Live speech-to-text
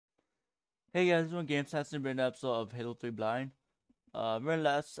Hey guys, this is Game Stats and an episode of Halo 3 Blind. Remember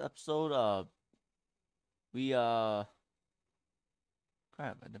last episode, we crap,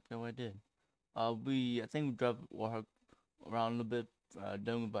 I don't know what I did. I think we drove Warhawk around a little bit,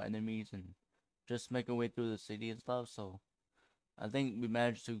 dealing with our enemies and just making our way through the city and stuff. So I think we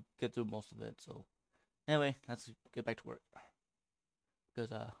managed to get through most of it. So anyway, let's get back to work. Cause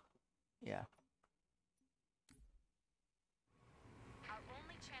yeah. Our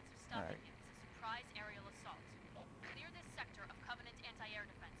only chance of All stopping right, him is a surprise aerial assault. Clear this sector of Covenant anti-air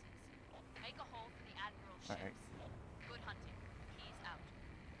defenses. Make a hole for the Admiral's all right, ships. Good hunting. He's out.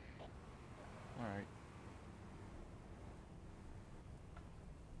 all right.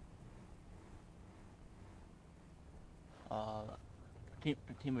 Uh,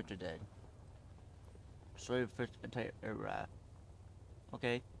 teammates are dead. Destroy the first entire aircraft.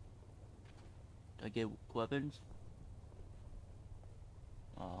 Okay. Do I get weapons?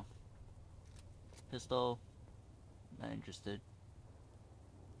 Uh, pistol. Not interested.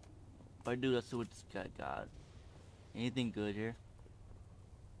 If I do, let's see what this guy got. Anything good here?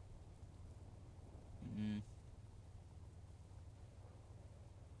 Mm,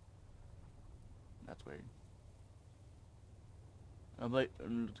 that's weird. I'm look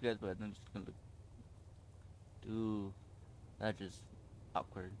at but I'm just gonna look. Dude, that's just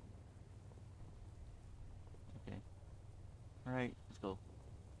awkward. Okay. Alright, let's go.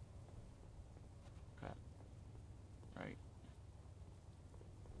 Crap. Alright.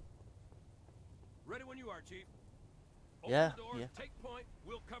 Ready when you are, Chief. Open Yeah, the doors, yeah. take point,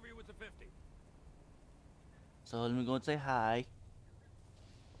 we'll cover you with the 50. So let me go and say hi.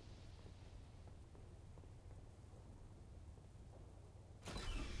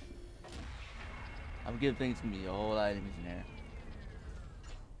 I'm giving things to me, a whole lot of enemies in there.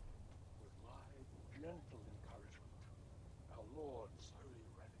 With my gentle encouragement, our Lord's holy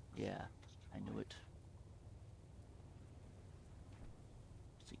relics Yeah, used I to knew light. it.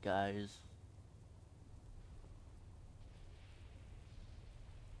 See, guys.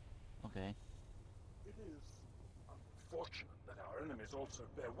 Okay. It is unfortunate that our enemies also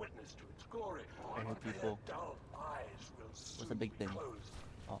bear witness to its glory. I hear Their people. dull eyes will soon What's the big be thing? closed.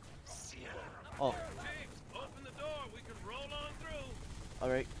 Oh. Seer. Oh, Chief, open the door, we can roll on through.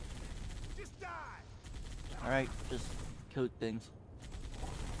 alright. Just die! Alright, just kill things.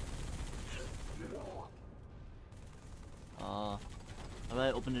 How about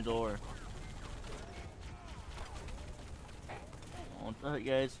I open the door? What's up,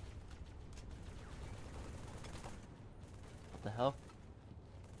 guys? What the hell?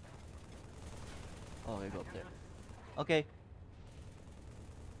 Oh, I go up there. Okay.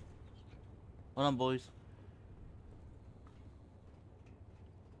 Hold on, boys.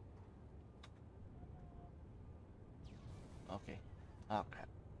 Okay. Oh, crap.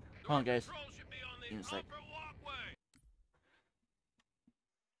 Come on, guys. Control should be on Give me the a sec. upper walkway.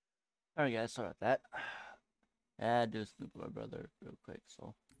 Alright, guys. Sorry about that. Yeah, do snoop my brother real quick,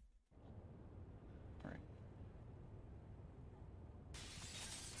 so. Alright.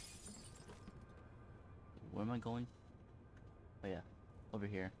 Where am I going? Oh, yeah. Over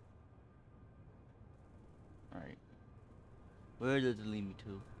here. Alright. Where does it lead me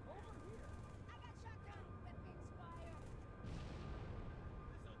to?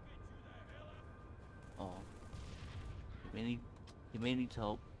 Oh. You may need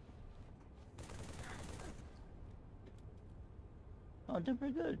help. Oh, I did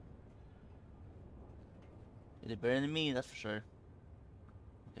pretty good. You did better than me, that's for sure.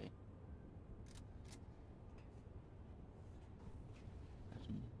 Okay.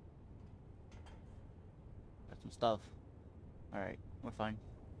 Got some stuff. Alright, we're fine.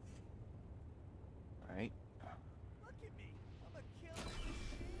 Alright. Look at me, I'm a killer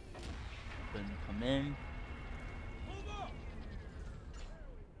Then come in. Move up!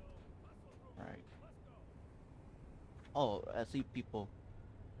 Alright. Oh, I see people.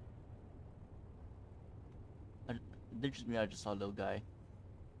 It interests me, I just saw a little guy.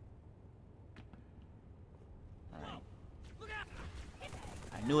 Alright.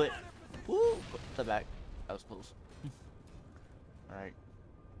 I knew it. Woo! The back. That was close. Alright.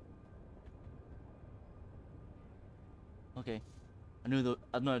 Okay. I know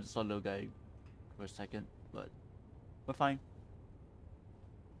I just saw a little guy for a second, but we're fine.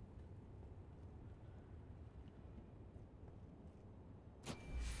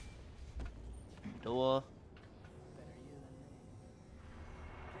 Door.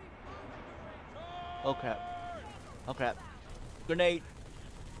 Oh crap. Oh crap. Grenade!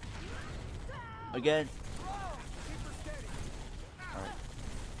 Again. Alright.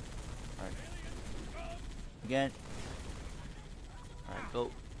 Alright. Again. Alright,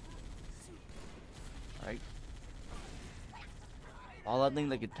 go. All that thing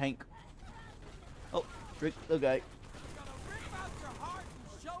like a tank. Oh, Rick, the guy. Gonna rip out your heart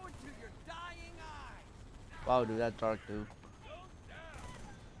and show it to your dying eye. Wow, dude, that's dark, dude.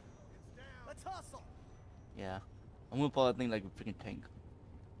 Let's hustle. Yeah. I'm gonna pull that thing like a freaking tank.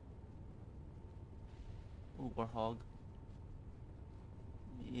 Ooh, Warthog.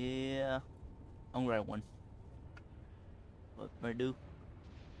 Yeah. I'm gonna ride one. What do I do?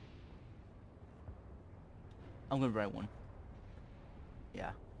 I'm gonna ride one.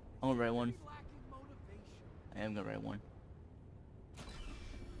 Yeah. I'm gonna ride one. Lacking motivation. I am gonna ride one.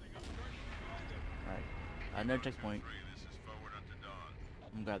 Alright. Another checkpoint. This is forward unto dawn.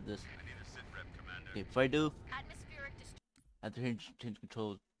 I'm gonna grab this. I need a sit rep, Commander. Okay, if I do, Atmospheric I have to change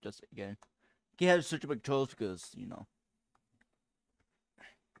controls just again. Can't have switch up controls because, you know.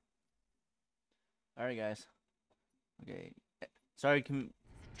 Alright, guys. Okay. Sorry, can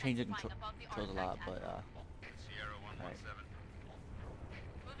change the controls a lot, but Sierra 117.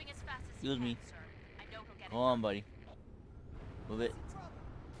 Moving as fast as excuse you me. can, sir. I know he'll get Go on, buddy. Move it. Trouble.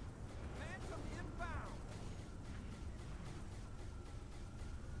 Phantom inbound.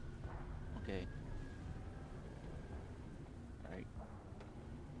 Okay. Alright.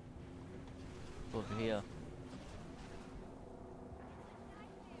 Over here.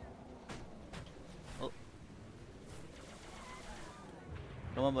 Oh.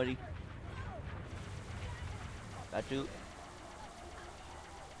 Come on, buddy. Got you.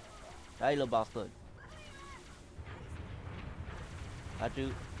 Die, little bastard. Got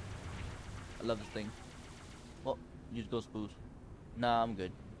you. I love this thing. Oh, use ghost boost. Nah, I'm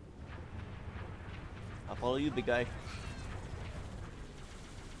good. I'll follow you, big guy.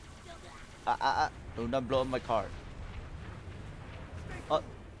 Do not blow up my car. Oh,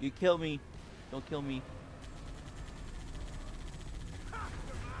 you kill me. Don't kill me.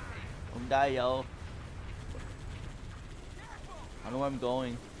 Don't die, yo. I know where I'm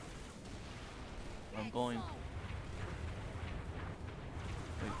going. Where I'm going.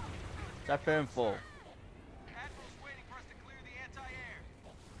 Wait. Stop fair and full. Admiral's waiting for us to clear the anti-air.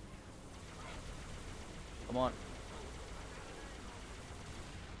 Come on.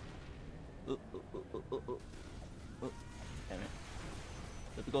 Damn it.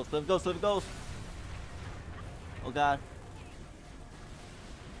 Let it go, let it go, let it go. Oh god.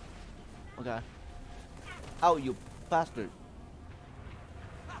 Oh god. Ow, you bastard.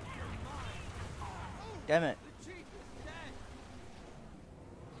 Damn it. The chief is dead.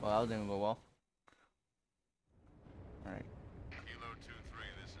 Well, that didn't go well. Alright. Kilo 2-3,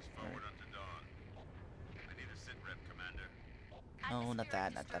 this is forward unto dawn. I need a sit rep, Commander. No, not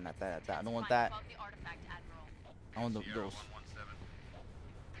that, not that, not that, not that. I don't want Testifying that. above the artifact, Admiral. I want Sierra those. 117.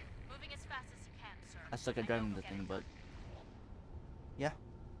 Moving as fast as you can, sir. I suck at know driving he'll the get thing, it but done. yeah.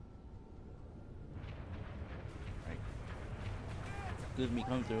 Right. Excuse me,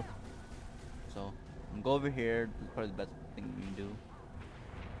 come through. So, I'm gonna go over here. This is probably the best thing we can do.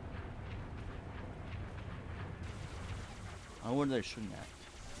 I don't know where they're shooting at.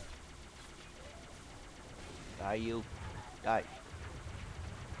 Die, you. Die.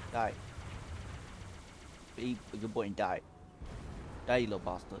 Die. Be a good boy and die. Die, you little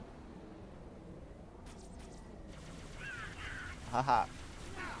bastard. Haha.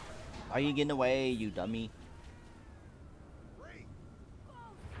 Are you getting away, you dummy?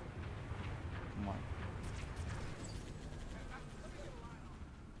 Come on.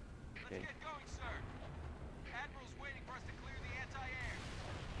 Okay. Let's get going, sir. Admiral's waiting for us to clear the anti-air.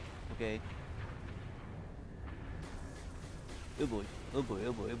 Okay. Oh boy. Oh boy.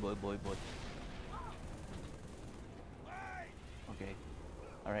 Oh boy. Oh boy. Boy. Boy. Okay.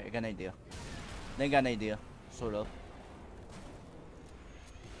 All right. I got an idea. I got an idea. Sort of.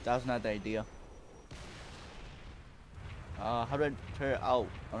 That was not the idea. How do I turn it out?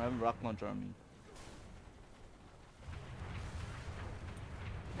 I don't have a rock launcher on me.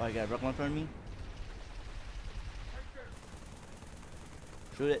 Oh, I got a rock launcher on me?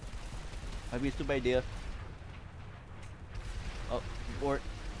 Shoot it. Might be a stupid idea. Oh, board.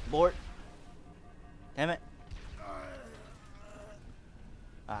 Board. Damn it.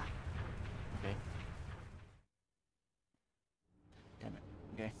 Ah. Okay. Damn it.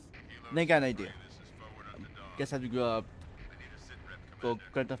 Okay. Kilo Then I got an 2-3, idea. This is forward unto dawn. Guess I have to I need a sit rep, go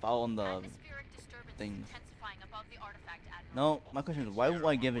Commander. Grand Theft Auto on the Atmospheric disturbance thing. is intensifying above the artifact, Admiral. No, my question is why would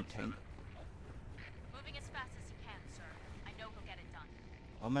I give it a tank? Moving as fast as you can, sir. I know he'll get it done.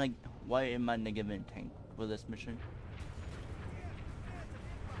 Why am I gonna give it a tank for this mission?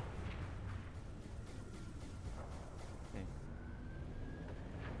 Okay.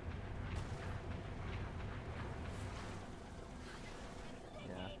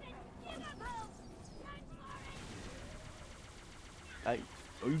 Yeah. I.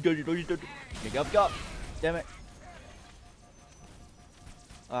 Oh, you did it! Oh, you did it! Get up! Damn it!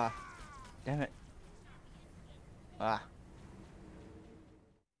 Ah, damn it! Ah.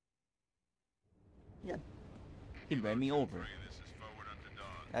 Yeah. He ran me over. This is forward unto dawn.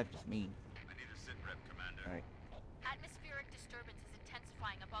 That's just mean. I need a sit rep, Commander. Alright. Atmospheric disturbance is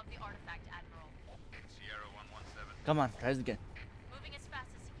intensifying above the artifact, Admiral. Sierra 117. Come on, try this again. Moving as fast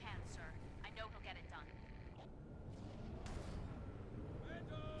as he can, sir. I know he'll get it done.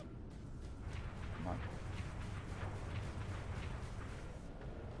 Come on.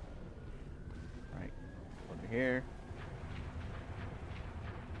 Alright. Over here.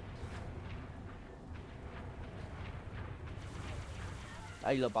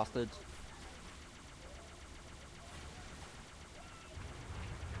 Die, you little bastards.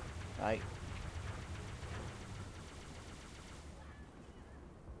 Right.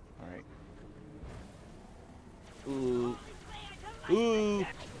 Alright. Ooh. Ooh.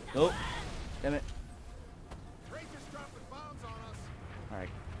 Nope. Damn it. Alright.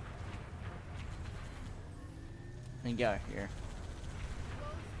 And get out of here.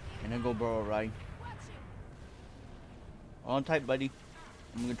 And then go borrow a ride. On tight, buddy.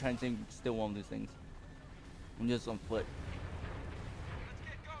 I'm gonna try and steal one of these things. I'm just on foot. Let's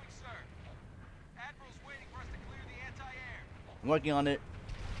get going, sir. Admiral's waiting for us to clear the anti-air. I'm working on it.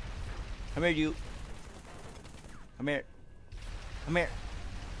 Come here, you. Come here. Come here.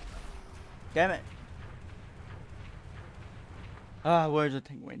 Damn it. Ah, where's the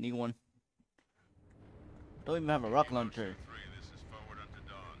tank? Wait, need one. Don't even have a rocket launcher. 3, this is forward unto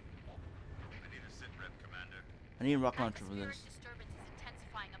dawn. I need a sit rep, Commander. I need a rocket launcher for this. Atmospheric disturbance is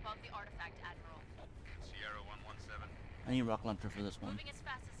intensifying above the artifact, Admiral. Sierra 117. I need a rocket launcher for this one. Moving as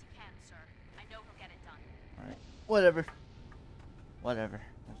fast as he can, sir. I know he'll get it done. Alright. Whatever. Whatever.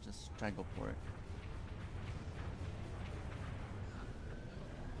 Let's just try and go for it.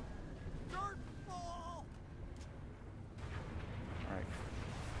 Dirt ball! Alright.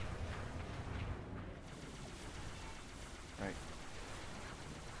 Alright.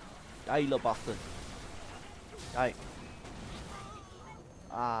 Die, you little bastard. Die.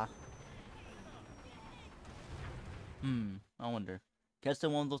 Ah. I wonder. Can I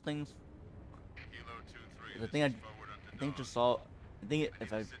steal one of those things? Kilo 2-3, The this thing is I forward unto think dawn. just saw. I think I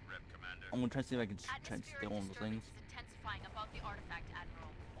if need I. a sit rep, Commander. I'm gonna try to see if I can try and Atmospheric steal one of those things. disturbance is intensifying above the artifact,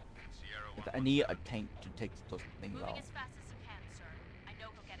 Admiral. Sierra If I need a 117. tank to take those things Moving out. as fast as he can, sir. I know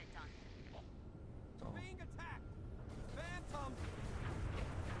he'll get it done. So Being attacked! Phantom!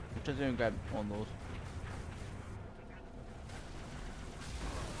 I'm just gonna grab one of those.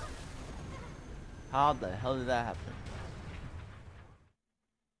 How the hell did that happen?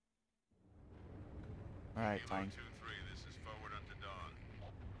 Alright, Kilo fine. 2-3, this is forward unto dawn.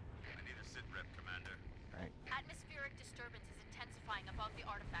 I need a sit rep, Commander. Alright. Atmospheric disturbance is intensifying above the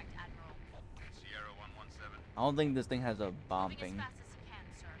artifact, Admiral. Sierra 117. I don't think this thing has a bomb Moving thing. as fast as he can,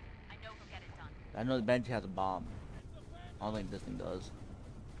 sir. I know he'll get it done. I know the Banshee has a bomb. I don't think this thing does.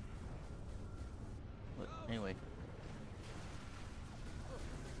 But anyway.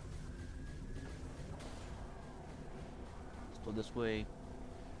 Let's go this way.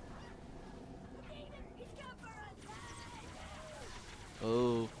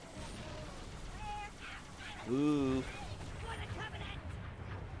 Oh. Ooh.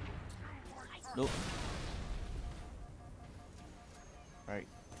 Nope. Right.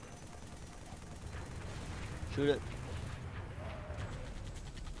 Shoot it.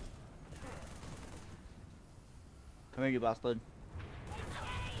 Come here, you bastard.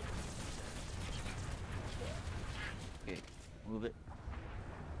 Okay, move it.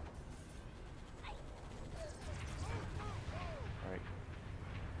 Alright.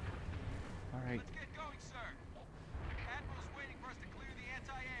 Alright, Let's get going, sir. Admiral's waiting for us to clear the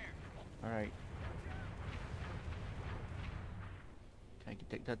anti-air. alright. Can I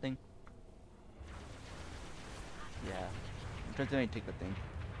take that thing? Yeah. I'm trying to take the thing.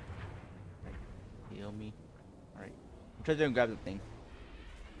 Right. Heal me. Alright. I'm trying to grab the thing.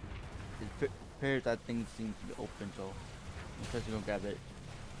 It appears that thing seems to be open, so I'm trying to go grab it.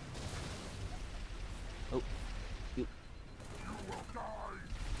 Oh. You.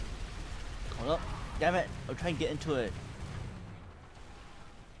 Hold up. Damn it. I'm trying to get into it.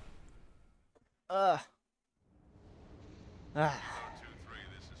 Ah. 2-3,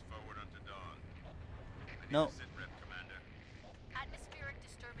 this is forward unto dawn. I need No. a sit rep, Commander. Atmospheric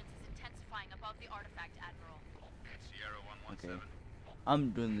disturbance is intensifying above the artifact, Admiral. Sierra 117. Okay.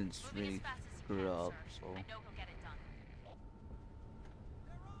 I'm doing this Moving really as fast as he screwed can, up, sir. so. I know he'll get it done.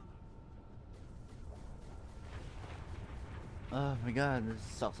 Oh my god, this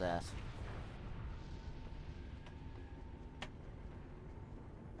sucks ass.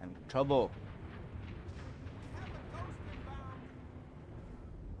 I'm in trouble.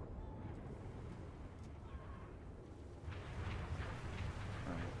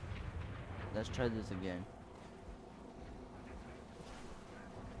 Alright. Let's try this again.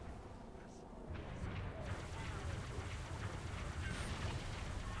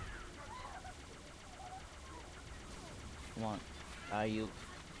 Come on. You.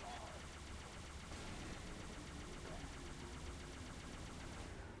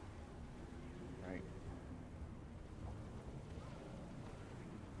 Right.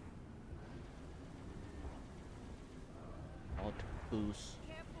 Alt boost.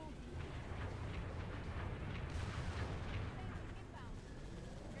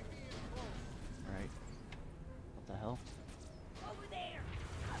 Right. What the hell? Over there!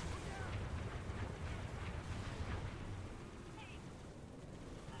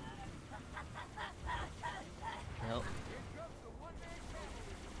 Hell.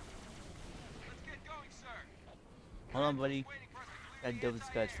 Let's get going, sir. Hold on, buddy. Waiting for us to clear Gotta the deal with these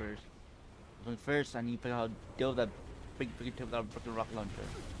guys anti-air. first. But first, I need to figure out how to deal with that big freaking tip without a freaking rocket launcher.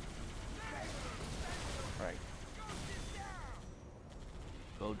 Alright.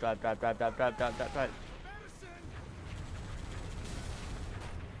 Go drive, drive, drive, drive, drive, drive, drive, drive.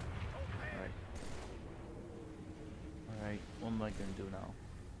 Alright. Alright, what am I gonna do now?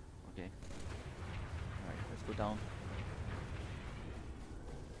 Okay. Alright, let's go down.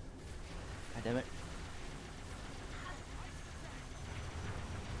 God damn it.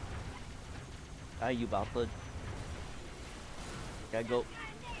 You bastard. Gotta go.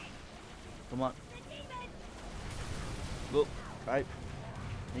 Come on. Go. Drive.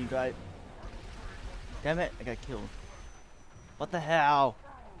 Then you drive. Damn it, I got killed. What the hell?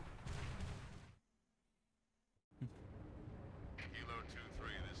 Kilo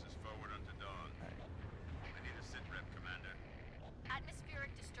 2-3, this is forward unto dawn. I need a sit rep, Commander.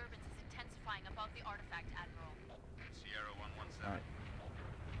 Atmospheric disturbance is intensifying above the artifact, Admiral. Sierra 117. Alright.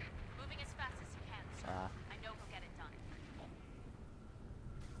 Moving as fast as you can, sir. I know he'll get it done.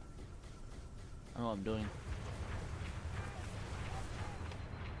 I don't know what I'm doing.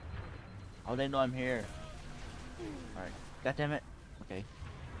 How do they know I'm here? Alright. God damn it. Okay.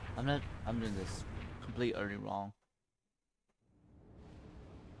 I'm doing this completely utterly wrong.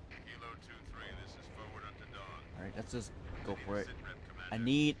 Kilo 2-3, this is forward unto dawn. Alright, let's just go I for need it. a sit rep, I Commander.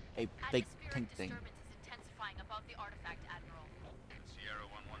 need a big Atmospheric tank thing. disturbance is intensifying above the artifact, Admiral. Sierra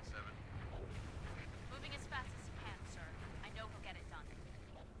 117. Moving as fast as you can, sir. I know he'll get it done.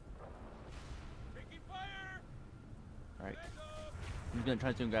 Taking fire! Alright. Hands up! I'm just gonna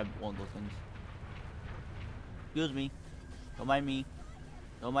try to grab one of those things. Excuse me. Don't mind me.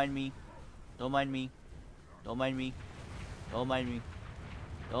 Don't mind me. Don't mind me. Don't mind me. Don't mind me.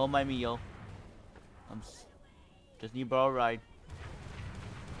 Don't mind me, yo. Just need to borrow a ride.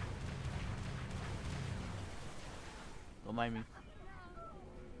 Don't mind me.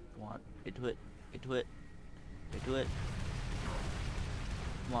 Come on. Get to it. Get to it. Get to it.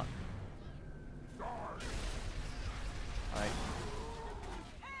 Come on. Alright.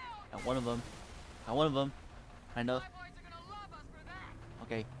 Got one of them. Got one of them. I know. My boys are gonna love us for that!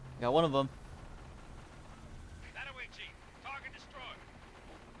 Okay. Got one of them. That away, Chief. Target destroyed.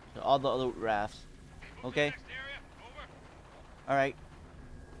 So all the other rafts. Move to Okay. the next area. Over. Alright.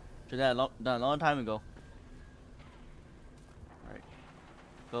 Should that done a long time ago. Alright.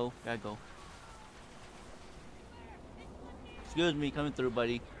 Go. Gotta go. Excuse me, coming through,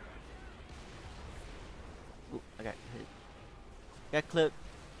 buddy. Ooh, I got hit. Got clipped.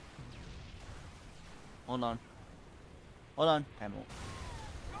 Hold on. Hold on. Ammo.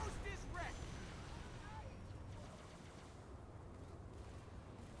 Ghost is wrecked.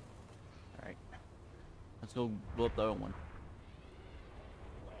 Alright. Let's go blow up the other one.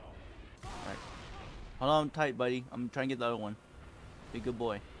 Alright. Hold on tight, buddy. I'm trying to get the other one. Be a good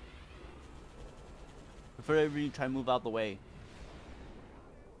boy. Prefer you try to move out the way.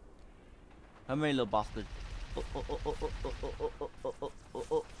 Come here, little bastard. Oh, oh, oh, oh, oh, oh, oh, oh, oh, oh, oh, oh,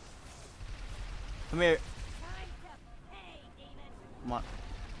 oh. Come here. Come on.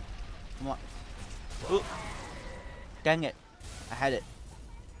 Come on. Ooh. Dang it. I had it.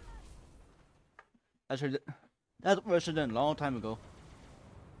 That's what I should have done a long time ago.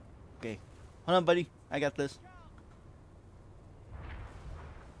 Okay. Hold on, buddy. I got this.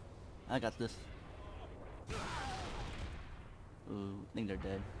 I got this. Ooh, I think they're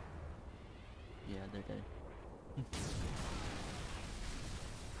dead. Yeah, they're dead.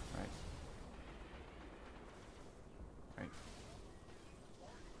 Alright. Alright.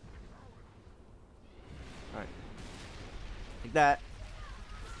 Alright. Like that.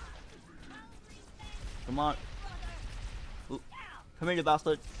 Come on. Ooh. Come here, you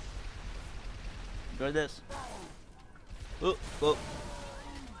bastard. Enjoy this. Oh, oh.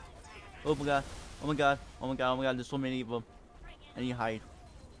 Oh my god. Oh my god. Oh my god. Oh my god. There's so many of them. I need to hide.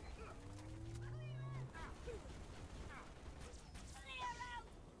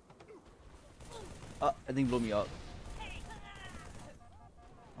 Oh, I think blew me up.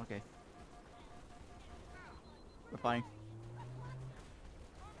 Okay. We're fine.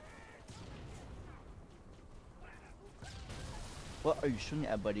 What are you shooting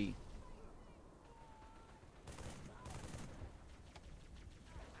at, buddy?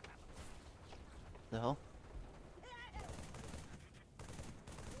 The hell?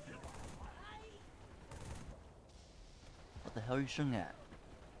 What the hell are you shooting at?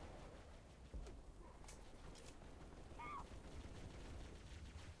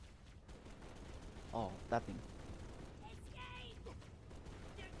 Oh, that thing.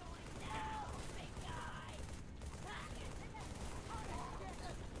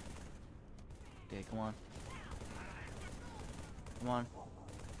 Okay, come on. Come on.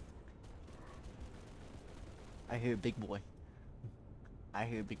 I hear big boy. I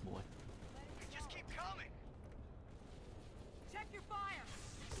hear big boy. Just keep coming. Check your fire!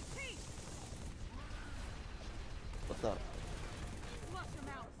 Pete! What's up? Flush him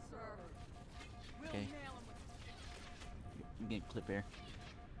out, sir. We'll Okay. nail him with You get clip here.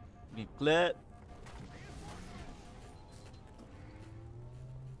 You get clip.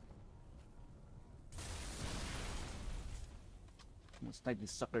 I'm gonna snipe these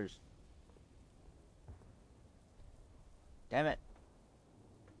suckers. Damn it.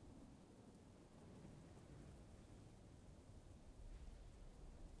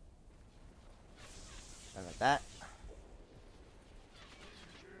 Sorry about that.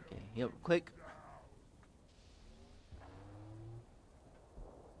 Okay, heal real quick.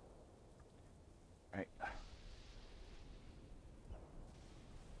 Alright.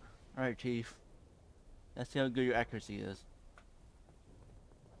 Alright, Chief. Let's see how good your accuracy is.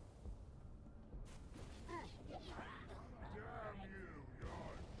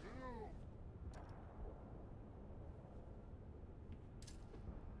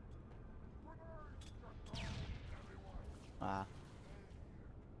 Ah.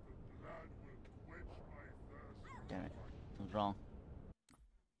 Damn it. Something's wrong.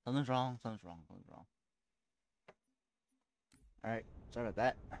 Something's wrong. Something's wrong. Something's wrong. Alright. Sorry about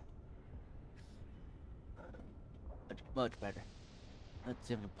that. Much better. Let's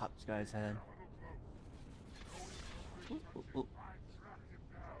see if we can pop this guy's head. Ooh, ooh, ooh.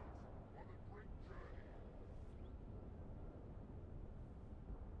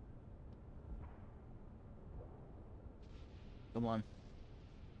 Come on.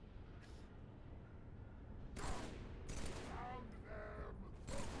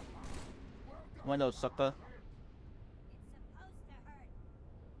 Come on, little sucker.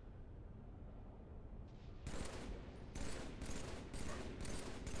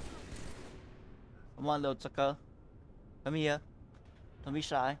 Come on, little sucker. Come here. Don't be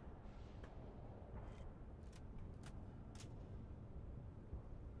shy.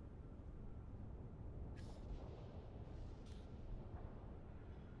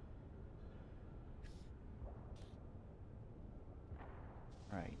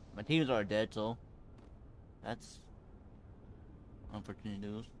 Alright. My teams are dead, so that's unfortunate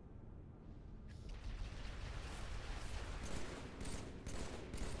news.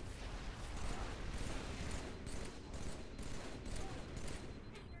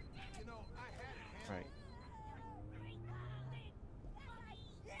 Right.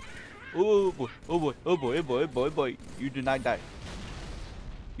 Oh boy, oh boy, oh boy, oh boy, oh boy, oh boy. You do not die.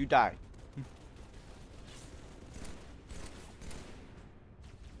 You die.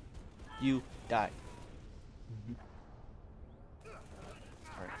 You die.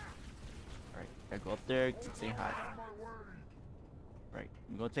 Alright. Alright, gotta go up there, say hi. Right,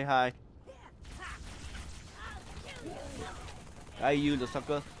 I'm gonna say hi. Hi, you, the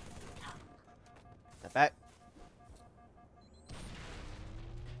sucker. Step back.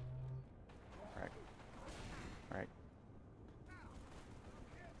 Alright. Alright.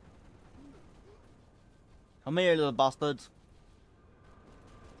 Come here, little bastards.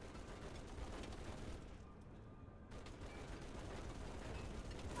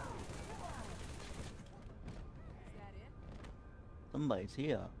 Somebody's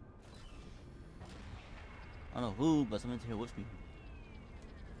here. I don't know who, but someone's here with me.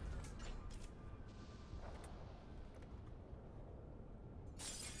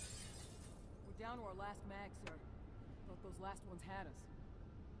 We're down to our last mag, sir. Thought those last ones had us.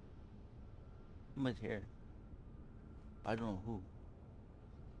 Somebody's here. I don't know who.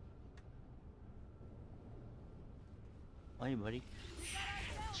 Oh, hey, buddy.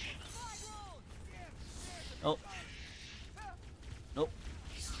 Oh. Nope.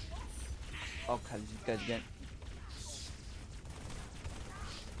 Oh, God, these guys again.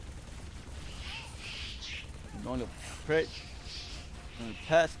 Annoying little prick. Annoying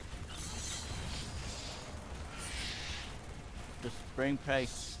pest. Just spraying prey.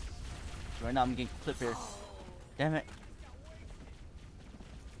 Right now I'm getting clipped here. Damn it.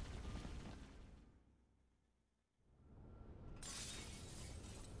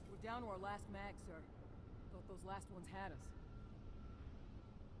 We're down to our last mag, sir. Thought those last ones had us.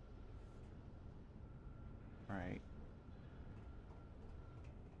 Alright.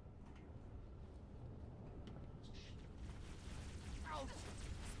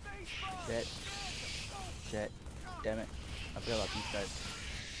 Shit. Shit. Damn it. I forgot about these guys.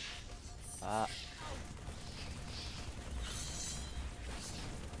 Ah.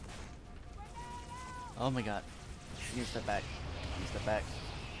 Oh my god. You need to step back. You need to step back.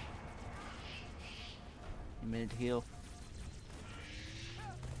 You made it heal.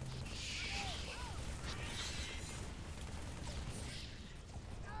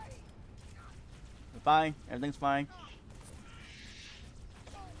 We're fine. Everything's fine.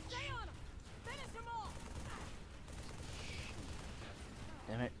 Stay on him! Finish him off!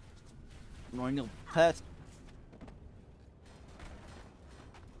 Damn it. Annoying little pest.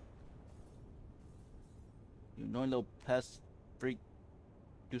 You annoying little pest. Freak.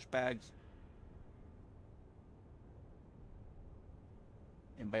 Douchebags.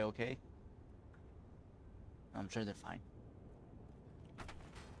 Anybody okay? I'm sure they're fine.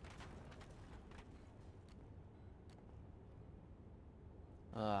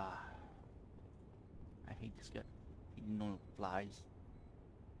 I hate this guy. He no flies.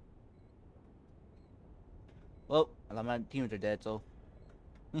 Well, a lot of my teammates are dead, so.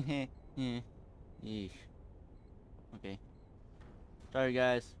 Yeah. Yeesh. Okay. Sorry,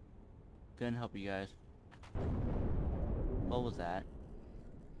 guys. Couldn't help you guys. What was that?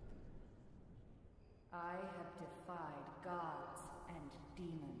 I have defied gods and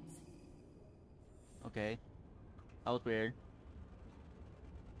demons. Okay. That was weird.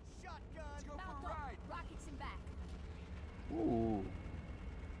 Let's go for Mount a up. ride. Rockets in back. Ooh.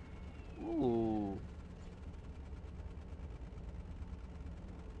 Ooh.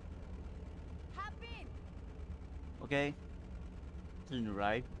 Hop in. Okay. This is a new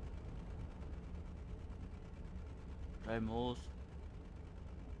ride. Drive moles.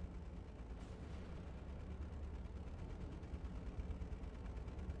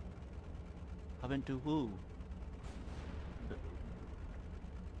 Hop into who? It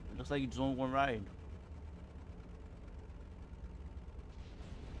looks like it's only one ride.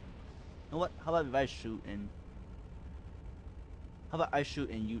 You know what? How about if I shoot and... How about I shoot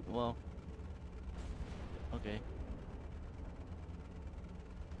and you... Well... Okay.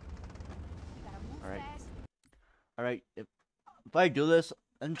 You gotta move Alright. fast. Alright. If I do this...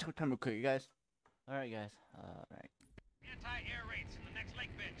 Let me check the time real quick, you guys. Alright, guys. Alright. Anti-air raids in the next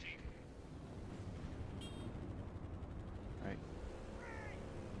lake bed, Chief. Alright.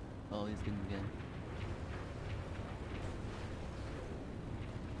 Oh, he's getting again.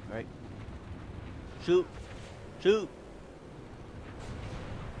 Alright. Shoot! Shoot!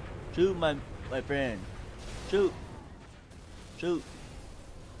 Shoot, my friend! Shoot! Shoot!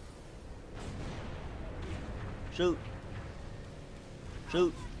 Shoot!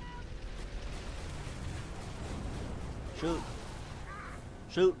 Shoot! Shoot!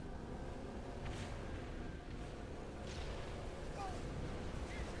 Shoot!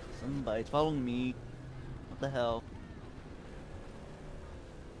 Somebody's following me. What the hell?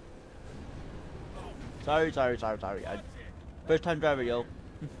 Sorry. First time driver, yo.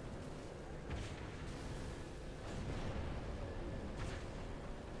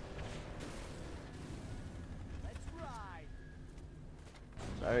 Let's ride.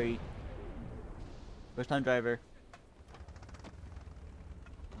 Sorry. First time driver.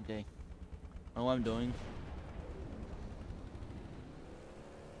 Okay. I don't know what I'm doing.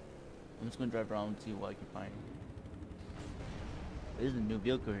 I'm just gonna drive around and see what I can find. This is a new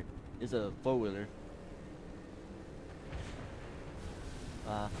vehicle. It's a four-wheeler.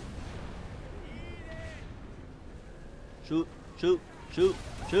 Shoot!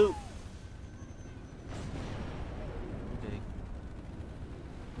 Okay.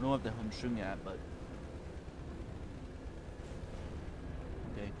 I don't know what the hell I'm shooting at, but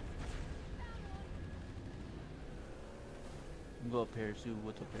okay. Go up here, see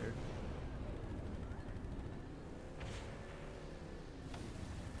what's up here.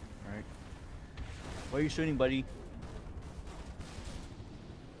 Alright. Why are you shooting, buddy?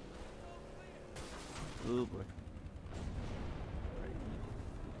 Oh boy.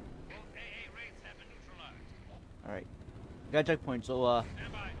 Alright. Got checkpoint, so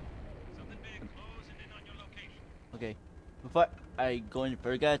Stand by. Something big closing in on your location. okay. Before I go any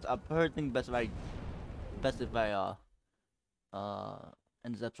further, guys, I personally think best if I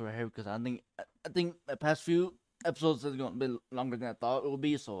end this episode right here, because I think the past few episodes is gonna be longer than I thought it would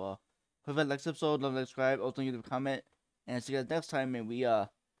be. So hope you like this episode, love, subscribe, also leave a comment, and see you guys next time. And we I'll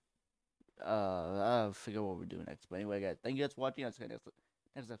figure out what we're doing next. But anyway, guys, thank you guys for watching. I'll see you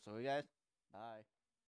next episode, guys. Bye.